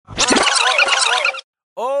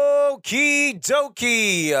Okie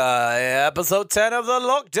dokie. Episode 10 of the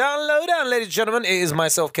Lockdown Lowdown, ladies and gentlemen. It is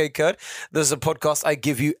myself, K. Kurt. This is a podcast I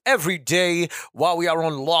give you every day while we are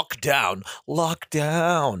on lockdown.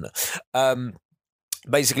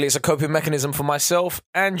 Basically, it's a coping mechanism for myself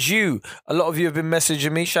and you. A lot of you have been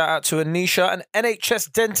messaging me. Shout out to Anisha, an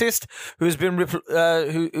NHS dentist who has been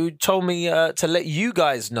who told me to let you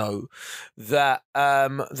guys know that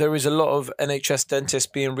there is a lot of NHS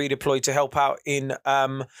dentists being redeployed to help out in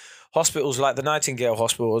hospitals like the Nightingale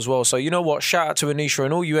Hospital as well. So you know what? Shout out to Anisha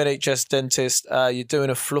and all you NHS dentists. You're doing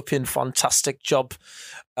a flipping fantastic job.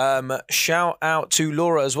 Shout out to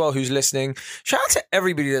Laura as well, who's listening. Shout out to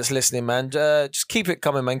everybody that's listening, man. Just keep it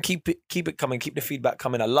coming, man. Keep it coming. Keep the feedback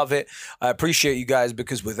coming. I love it. I appreciate you guys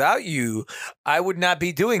because without you, I would not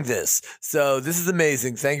be doing this. So this is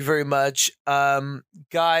amazing. Thank you very much,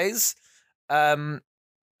 guys. I've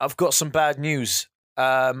got some bad news.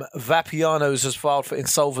 Vapiano's has filed for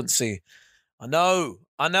insolvency. I know.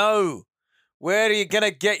 Where are you gonna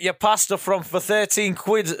get your pasta from for 13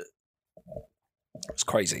 quid? It's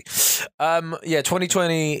crazy.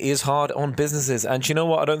 2020 is hard on businesses, and you know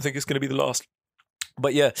what? I don't think it's going to be the last.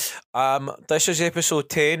 But yeah, this is episode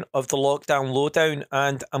 10 of the Lockdown Lowdown,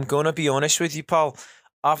 and I'm going to be honest with you, pal.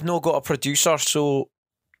 I've not got a producer, so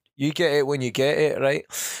you get it when you get it, right?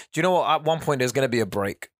 Do you know what? At one point, there's going to be a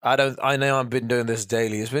break. I know I've been doing this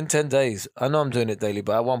daily. It's been 10 days. I know I'm doing it daily,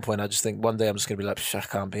 but at one point, I just think one day I'm just going to be like, I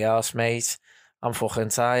can't be arsed, mate. I'm fucking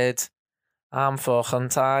tired.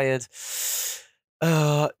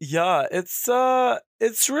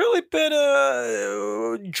 It's really been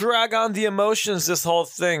a drag on the emotions, this whole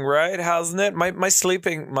thing, right? Hasn't it?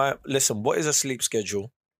 Listen, what is a sleep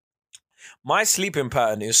schedule? My sleeping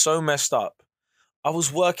pattern is so messed up. I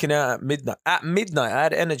was working out at midnight. At midnight, I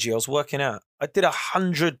had energy. I was working out. I did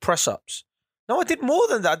 100 press-ups. No, I did more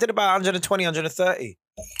than that. I did about 120, 130.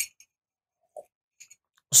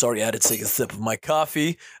 Sorry, I had to take a sip of my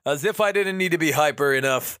coffee, as if I didn't need to be hyper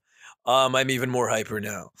enough. I'm even more hyper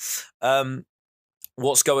now.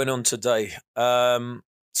 What's going on today?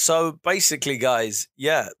 So basically, guys,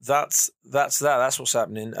 yeah, that's that. That's what's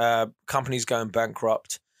happening. Companies going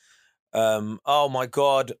bankrupt. Oh my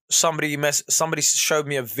God! Somebody showed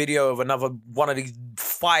me a video of another one of these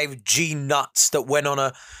 5G nuts that went on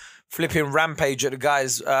a flipping rampage at the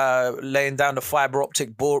guys laying down the fiber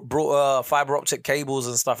optic cables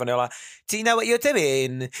and stuff, and they're like, "Do you know what you're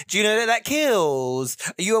doing? Do you know that kills?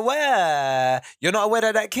 Are you aware? You're not aware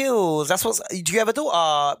that kills. That's what's. Do you have a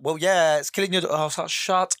daughter? Well, yeah, it's killing your daughter. Oh, so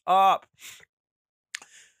shut up."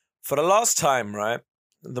 For the last time, right?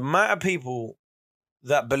 The amount of people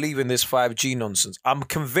that believe in this 5G nonsense, I'm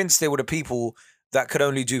convinced they were the people that could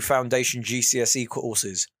only do foundation GCSE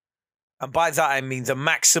courses. And by that, I mean the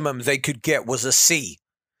maximum they could get was a C.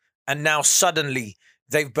 And now suddenly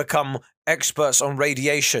they've become experts on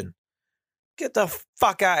radiation. Get the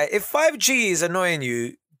fuck out of it. If 5G is annoying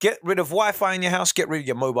you, get rid of Wi-Fi in your house, get rid of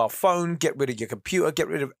your mobile phone, get rid of your computer, get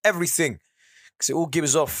rid of everything. Because it all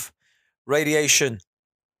gives off radiation.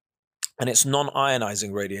 And it's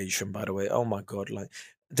non-ionizing radiation, by the way. Oh my God.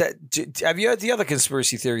 Have you heard the other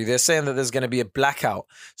conspiracy theory? They're saying that there's going to be a blackout.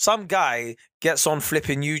 Some guy gets on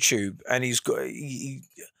flipping YouTube and he's got.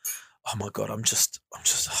 Oh my God! I just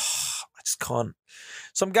can't.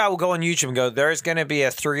 Some guy will go on YouTube and go, "There's going to be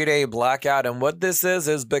a 3-day blackout," and what this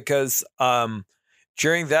is because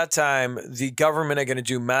during that time the government are going to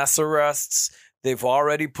do mass arrests. They've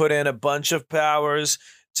already put in a bunch of powers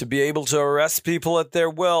to be able to arrest people at their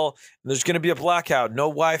will. And there's going to be a blackout. No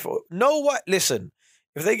Wi-Fi. Listen.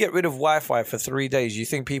 If they get rid of Wi-Fi for 3 days, you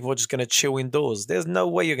think people are just going to chill indoors? There's no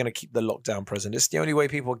way you're going to keep the lockdown present. It's the only way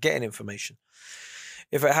people are getting information.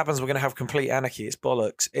 If it happens, we're going to have complete anarchy. It's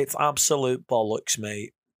bollocks. It's absolute bollocks,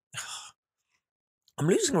 mate. I'm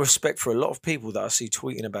losing respect for a lot of people that I see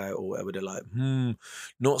tweeting about it or whatever. They're like,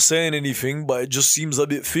 not saying anything, but it just seems a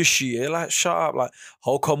bit fishy. They're like, shut up. Like,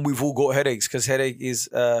 how come we've all got headaches? Because headache is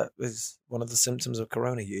one of the symptoms of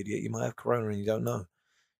corona, you idiot. You might have corona and you don't know.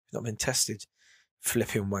 You've not been tested.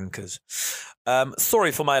 Flipping wankers.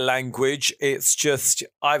 Sorry for my language. It's just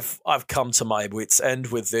I've come to my wit's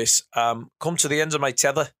end with this. Come to the end of my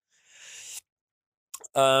tether.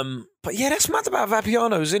 But yeah, that's mad about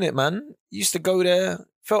Vapiano's, isn't it, man? Used to go there.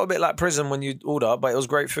 Felt a bit like prison when you order, but it was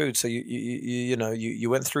great food. So you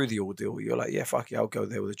went through the ordeal. You're like, yeah, fuck it, I'll go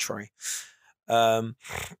there with a tray. Lidl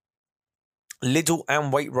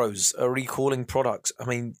and Waitrose are recalling products. I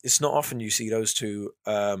mean, it's not often you see those two.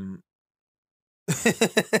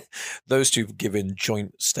 Those two giving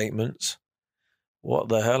joint statements. What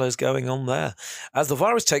the hell is going on there? As the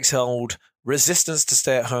virus takes hold, resistance to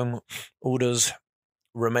stay-at-home orders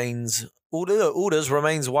orders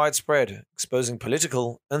remains widespread, exposing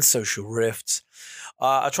political and social rifts.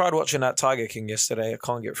 I tried watching that Tiger King yesterday. I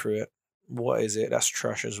can't get through it. What is it? That's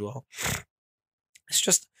trash as well. It's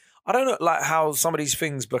just, I don't know, like how some of these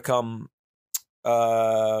things become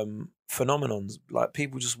phenomenons. Like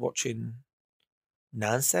people just watching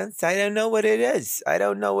nonsense. I don't know what it is. But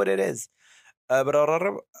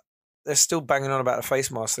they're still banging on about the face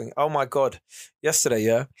mask thing. Oh my God. Yesterday,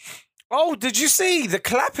 yeah. Oh, did you see? The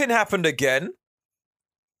clapping happened again.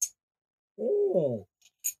 Oh.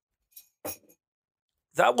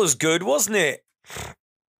 That was good, wasn't it?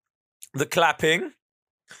 The clapping.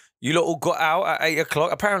 You lot all got out at 8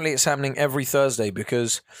 o'clock. Apparently it's happening every Thursday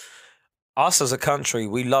because us as a country,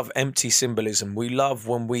 we love empty symbolism. We love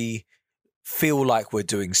when we feel like we're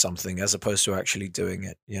doing something as opposed to actually doing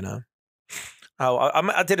it, you know? Oh,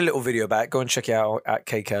 I did a little video about it. Go and check it out at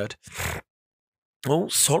KCAD. Oh,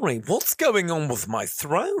 sorry. What's going on with my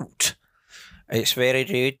throat? It's very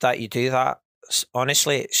rude that you do that.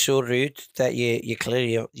 Honestly, it's so rude that you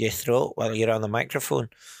clear your throat while you're on the microphone.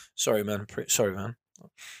 Sorry, man. Sorry, man.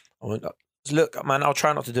 Look, man, I'll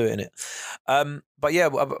try not to do it in it. But yeah,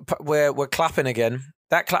 we're clapping again.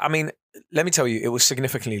 I mean, let me tell you, it was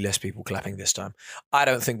significantly less people clapping this time. I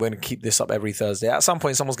don't think we're going to keep this up every Thursday. At some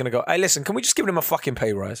point, someone's going to go, hey, listen, can we just give them a fucking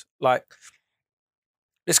pay rise? Like,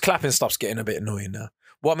 this clapping stuff's getting a bit annoying now.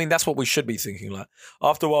 Well, I mean, that's what we should be thinking. Like,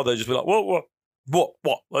 after a while, they'll just be like, what?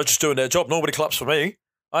 They're just doing their job. Nobody claps for me.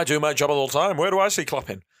 I do my job all the time. Where do I see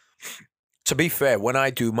clapping? To be fair, when I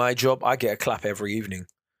do my job, I get a clap every evening.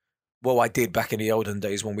 Well, I did back in the olden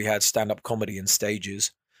days when we had stand-up comedy and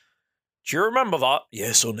stages. Do you remember that?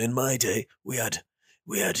 Yes, son. In my day, we had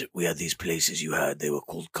these places you had. They were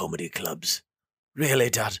called comedy clubs.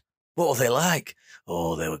 Really, Dad? What were they like?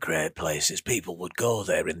 Oh, they were great places. People would go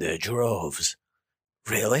there in their droves.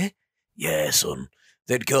 Really? Yeah, son.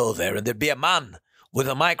 They'd go there and there'd be a man with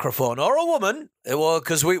a microphone or a woman.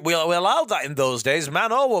 Because we allowed that in those days,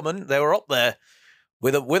 man or woman. They were up there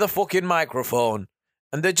with a fucking microphone.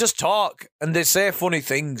 And they'd just talk and they'd say funny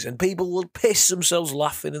things and people would piss themselves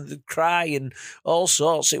laughing and they'd cry and all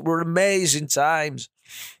sorts. It were amazing times.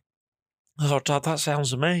 I thought, Dad, that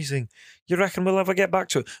sounds amazing. You reckon we'll ever get back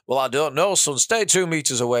to it? Well, I don't know, son. Stay 2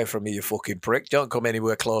 meters away from me, you fucking prick. Don't come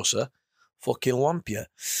anywhere closer. Fucking lump you.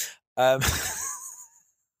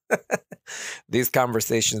 These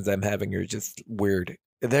conversations I'm having are just weird.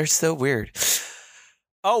 They're so weird.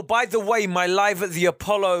 Oh, by the way, my Live at the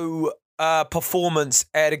Apollo performance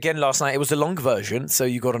aired again last night. It was the long version, so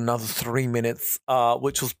you got another 3 minutes,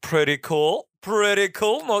 which was pretty cool.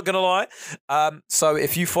 Not gonna lie. So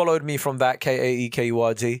if you followed me from that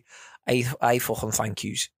KAEKURD, I fucking thank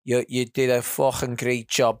yous. You did a fucking great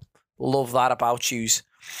job. Love that about yous.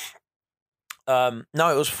 No,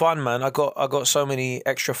 it was fun, man. I got so many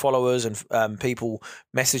extra followers and people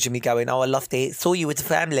messaging me going, "Oh, I loved it. Saw you with the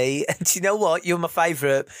family, and you know what? You're my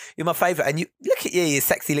favourite. And you look at you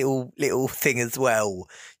sexy little thing as well.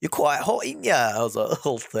 You're quite hot, ain't you?" I was like,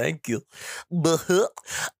 "Oh, thank you." But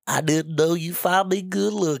I didn't know you found me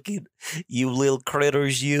good looking. You little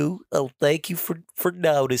critters, you. Oh, thank you for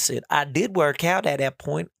noticing. I did work out at that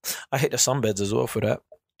point. I hit the sunbeds as well for that.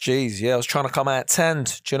 Jeez, yeah, I was trying to come out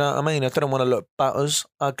tanned. Do you know what I mean? I didn't want to look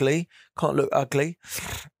ugly. Can't look ugly.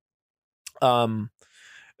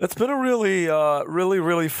 It's been a really,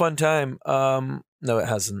 really fun time. No, it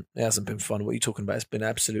hasn't. It hasn't been fun. What are you talking about? It's been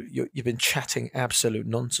absolute. You've been chatting absolute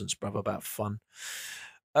nonsense, bruv, about fun.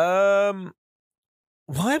 Why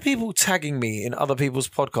are people tagging me in other people's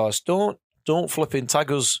podcasts? Don't flipping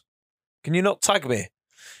tag us. Can you not tag me?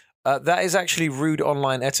 That is actually rude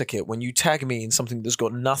online etiquette when you tag me in something that's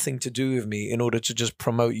got nothing to do with me in order to just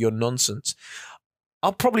promote your nonsense.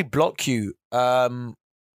 I'll probably block you.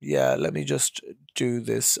 Yeah, let me just do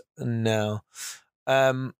this now.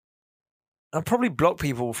 I'll probably block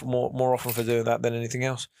people for more often for doing that than anything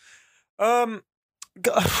else. I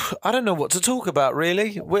don't know what to talk about,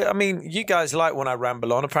 really. I mean, you guys like when I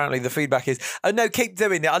ramble on. Apparently, the feedback is, "Oh no, keep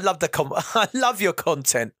doing it. I love I love your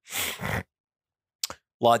content."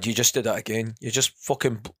 Lad, you just did that again. You just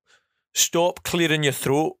fucking stop clearing your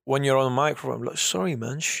throat when you're on the microphone. I'm like, sorry,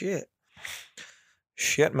 man. Shit,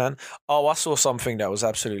 man. Oh, I saw something that was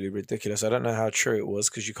absolutely ridiculous. I don't know how true it was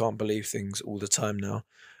because you can't believe things all the time now.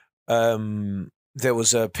 There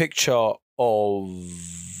was a picture of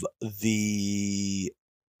the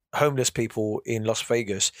homeless people in Las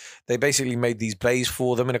Vegas. They basically made these bays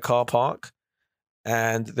for them in a car park.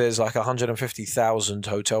 And there's like 150,000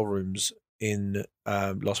 hotel rooms in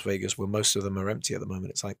Las Vegas where most of them are empty at the moment.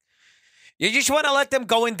 It's like, you just want to let them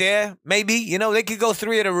go in there. Maybe, they could go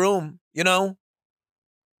 3 at a room,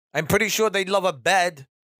 I'm pretty sure they'd love a bed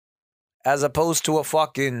as opposed to a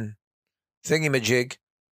fucking thingamajig,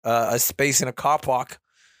 a space in a car park,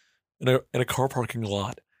 in a car parking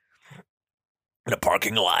lot. In a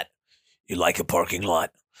parking lot. You like a parking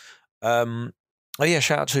lot. Oh yeah,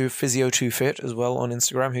 shout out to Physio2Fit as well on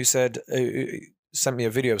Instagram, who said, sent me a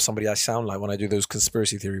video of somebody I sound like when I do those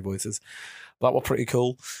conspiracy theory voices. That was pretty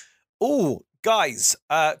cool. Oh, guys,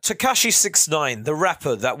 Tekashi 69, the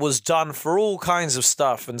rapper that was done for all kinds of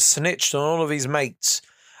stuff and snitched on all of his mates.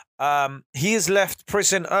 He has left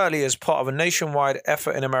prison early as part of a nationwide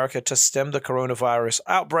effort in America to stem the coronavirus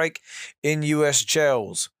outbreak in U.S.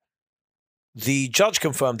 jails. The judge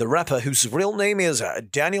confirmed the rapper, whose real name is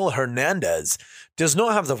Daniel Hernandez, does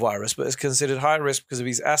not have the virus, but is considered high risk because of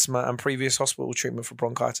his asthma and previous hospital treatment for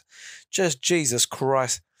bronchitis. Just Jesus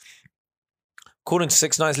Christ. According to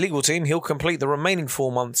 6ix9ine's legal team, he'll complete the remaining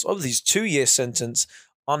 4 months of his 2-year sentence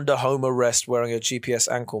under home arrest wearing a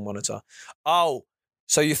GPS ankle monitor. Oh,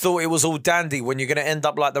 so you thought it was all dandy when you're going to end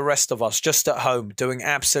up like the rest of us, just at home, doing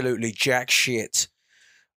absolutely jack shit.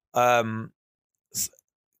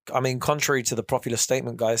 I mean, contrary to the popular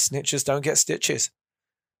statement, guys, snitches don't get stitches.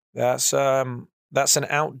 That's an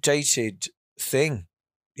outdated thing,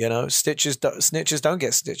 you know. Snitches don't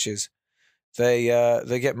get stitches. They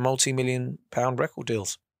get multi-million-pound record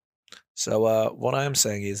deals. So what I am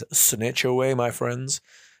saying is, snitch away, my friends.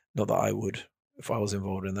 Not that I would if I was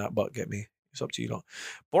involved in that, but get me. It's up to you lot.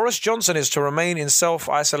 Boris Johnson is to remain in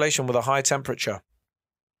self-isolation with a high temperature.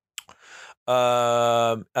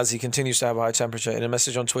 As he continues to have a high temperature. In a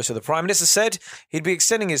message on Twitter, the Prime Minister said he'd be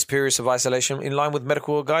extending his periods of isolation in line with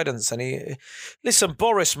medical guidance. And listen,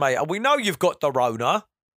 Boris, mate, we know you've got the Rona,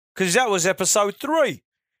 because that was episode 3.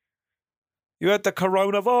 You had the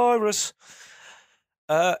coronavirus.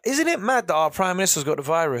 Isn't it mad that our Prime Minister's got the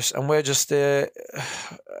virus and we're just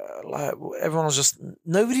like everyone's just,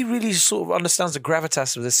 nobody really sort of understands the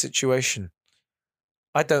gravitas of this situation.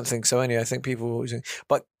 I don't think so anyway. I think people are always...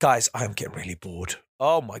 But guys, I am getting really bored.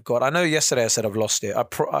 Oh my God. I know yesterday I said I've lost it.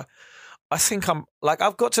 I think I'm like,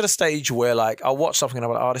 I've got to the stage where like I'll watch something and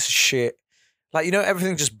I'm like, oh, this is shit. Like, you know,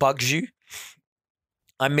 everything just bugs you.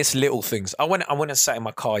 I miss little things. I went and sat in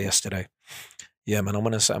my car yesterday. Yeah, man, I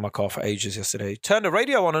went and sat in my car for ages yesterday. Turned the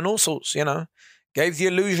radio on and all sorts, you know. Gave the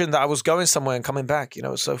illusion that I was going somewhere and coming back. You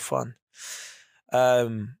know, it's so fun.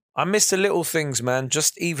 I miss the little things, man.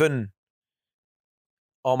 Just even...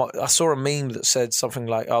 I saw a meme that said something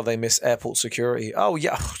like, oh, they miss airport security. Oh,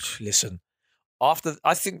 yeah. Listen, I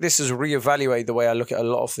think this has reevaluated the way I look at a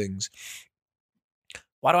lot of things.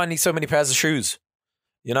 Why do I need so many pairs of shoes?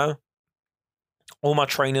 You know? All my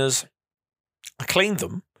trainers, I cleaned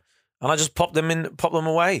them and I just pop them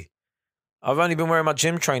away. I've only been wearing my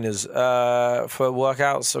gym trainers for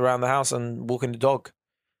workouts around the house and walking the dog.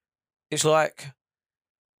 It's like...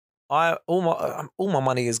 all my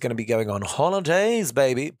money is going to be going on holidays,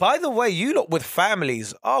 baby. By the way, you look with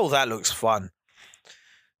families. Oh, that looks fun.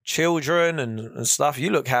 Children and stuff.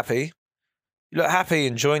 You look happy. You look happy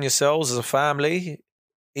enjoying yourselves as a family,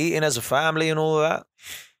 eating as a family and all of that.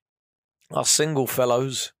 Our single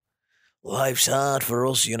fellows. Life's hard for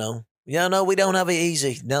us, you know. Yeah, no, we don't have it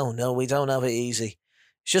easy. No, we don't have it easy.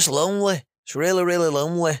 It's just lonely. It's really, really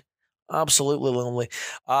lonely. Absolutely lonely.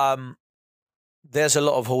 There's a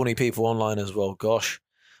lot of horny people online as well. Gosh,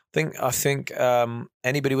 I think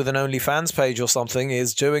anybody with an OnlyFans page or something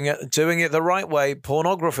is doing it the right way.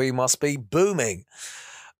 Pornography must be booming.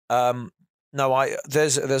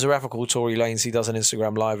 There's a rapper called Tory Lanez. He does an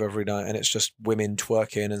Instagram live every night, and it's just women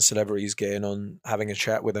twerking and celebrities getting on, having a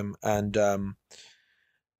chat with him, and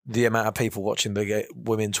the amount of people watching the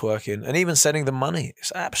women twerking and even sending them money.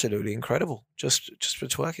 It's absolutely incredible. Just for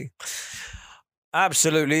twerking.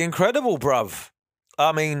 Absolutely incredible, bruv.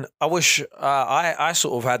 I mean, I wish I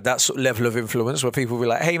sort of had that sort of level of influence where people would be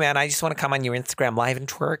like, hey, man, I just want to come on your Instagram live and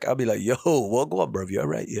twerk. I'll be like, yo, well, go on, bruv. You all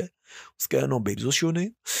right? Yeah. What's going on, babes? What's your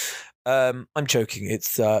name? I'm joking.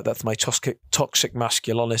 It's that's my toxic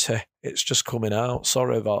masculinity. It's just coming out.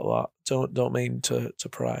 Sorry about that. Don't mean to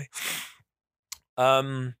pry.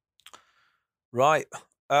 Right.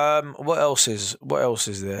 What else is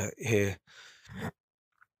there here?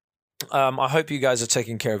 I hope you guys are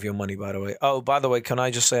taking care of your money, by the way. Oh, by the way, can I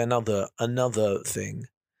just say another thing?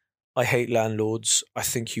 I hate landlords. I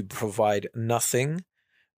think you provide nothing.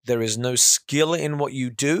 There is no skill in what you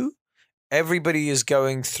do. Everybody is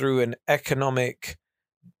going through an economic,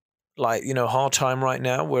 hard time right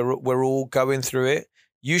now. We're all going through it.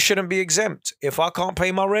 You shouldn't be exempt. If I can't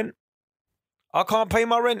pay my rent, I can't pay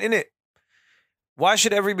my rent, innit? Why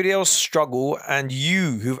should everybody else struggle and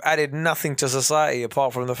you, who've added nothing to society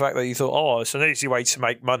apart from the fact that you thought, oh, it's an easy way to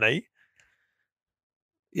make money?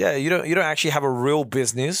 Yeah, you don't actually have a real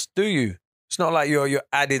business, do you? It's not like you're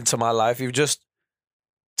adding to my life. You've just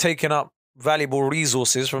taken up valuable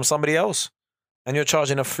resources from somebody else, and you're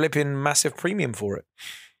charging a flipping massive premium for it.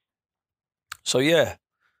 So yeah,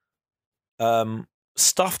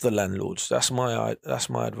 stuff the landlords. That's my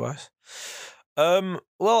advice.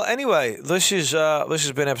 Well, anyway, this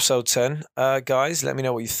has been episode 10. Guys, let me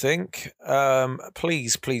know what you think.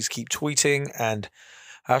 Please keep tweeting and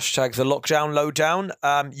hashtag the lockdown lowdown.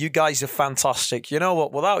 You guys are fantastic. You know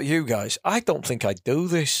what? Without you guys, I don't think I'd do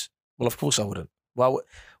this. Well, of course I wouldn't.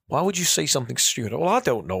 Why would you say something stupid? Well, I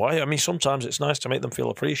don't know. I mean, sometimes it's nice to make them feel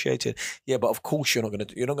appreciated. Yeah, but of course you're not going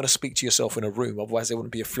to speak to yourself in a room. Otherwise, there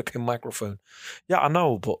wouldn't be a flipping microphone. Yeah, I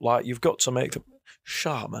know, but like you've got to make them.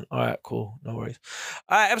 Shut up, man. All right, cool. No worries.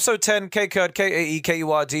 Episode 10, K-Kurd,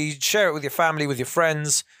 K-A-E-K-U-R-D. Share it with your family, with your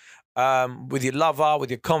friends, with your lover,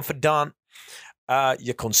 with your confidant,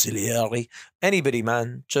 your consigliere, anybody,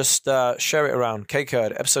 man. Just share it around.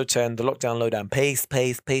 K-Kurd, episode 10, the lockdown lowdown. Peace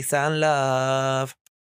and love.